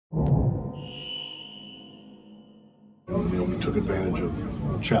You know, we took advantage of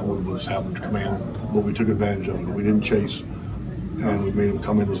Chatwood was having command, but we took advantage of it. We didn't chase, and we made him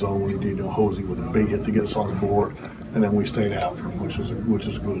come in the zone when he needed a hosey with a big hit to get us on the board, and then we stayed after him, which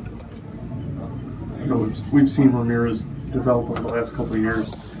is good. You know, we've seen Ramirez develop over the last couple of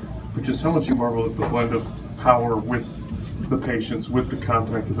years, but just how much you marvel at the blend of power with the patience, with the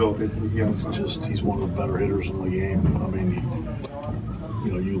contact ability that he has. He's one of the better hitters in the game. I mean,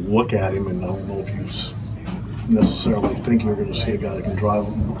 you know, you look at him, and I don't know if you necessarily think you're going to see a guy that can drive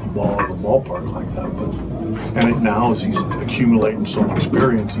the ball out of the ballpark like that. But and now as he's accumulating some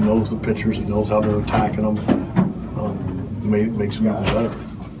experience, he knows the pitchers, he knows how they're attacking them. Makes him even better.